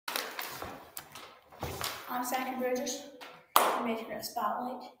on Second Bridges, I'm making a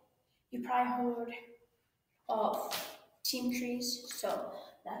spotlight. You probably heard of team trees, so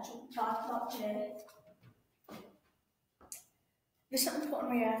that's what we'll talk about today. There's something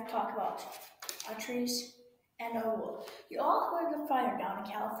important we have to talk about: our trees and our wood. You all heard of the fire down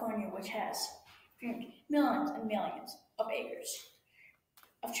in California, which has millions and millions of acres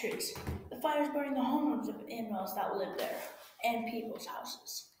of trees. The fire is burning the homes of animals that live there and people's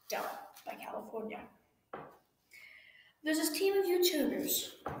houses down by California. There's this team of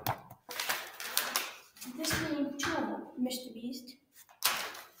YouTubers. This team, two of them, Mr.beast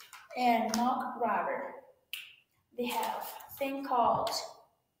and Mark Robber. They have a thing called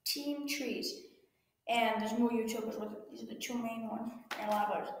Team Trees, and there's more YouTubers with it. These are the two main ones, and a lot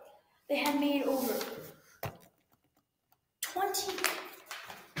of others. They have made over $20,000.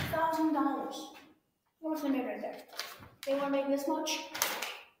 How much they made right there? They want to make this much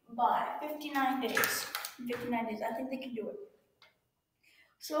by 59 days. In 59 days, I think they can do it.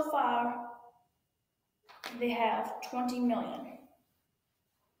 So far, they have 20 million.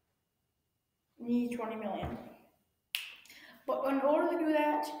 We need 20 million. But in order to do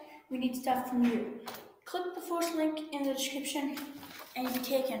that, we need stuff from you. Click the first link in the description and you'll be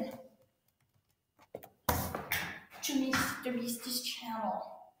taken to Mr.beast's channel.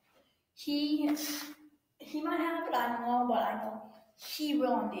 He might have it, I don't know, but I know he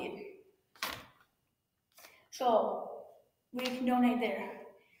will indeed. So we can donate there.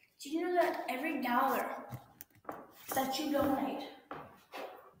 Do you know that every dollar that you donate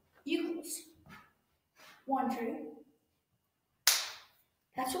equals one tree?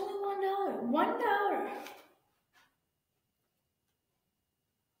 That's only $1. $1.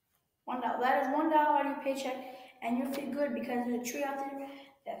 $1. That is $1 out of your paycheck, and you feel good because there's a tree out there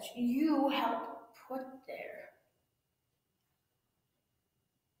that you helped put there.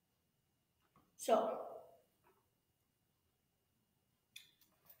 So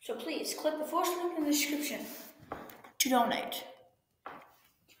please click the first link in the description to donate.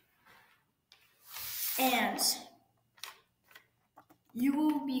 And you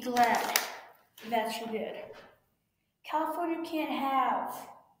will be glad that you did. California can't have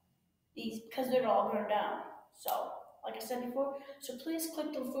these because they're all burned down. So, like I said before, so please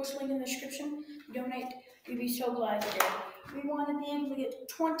click the first link in the description to donate. You'll be so glad you did. We want to be able to get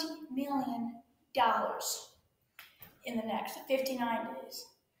 $20 million in the next 59 days.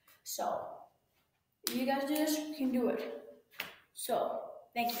 So, if you guys do this, you can do it. So,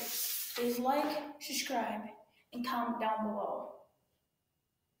 thank you. Please like, subscribe, and comment down below.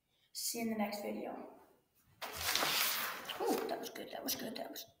 See you in the next video. Oh, that was good. That was good. That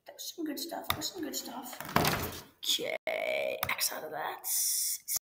was some good stuff. Okay, X out of that.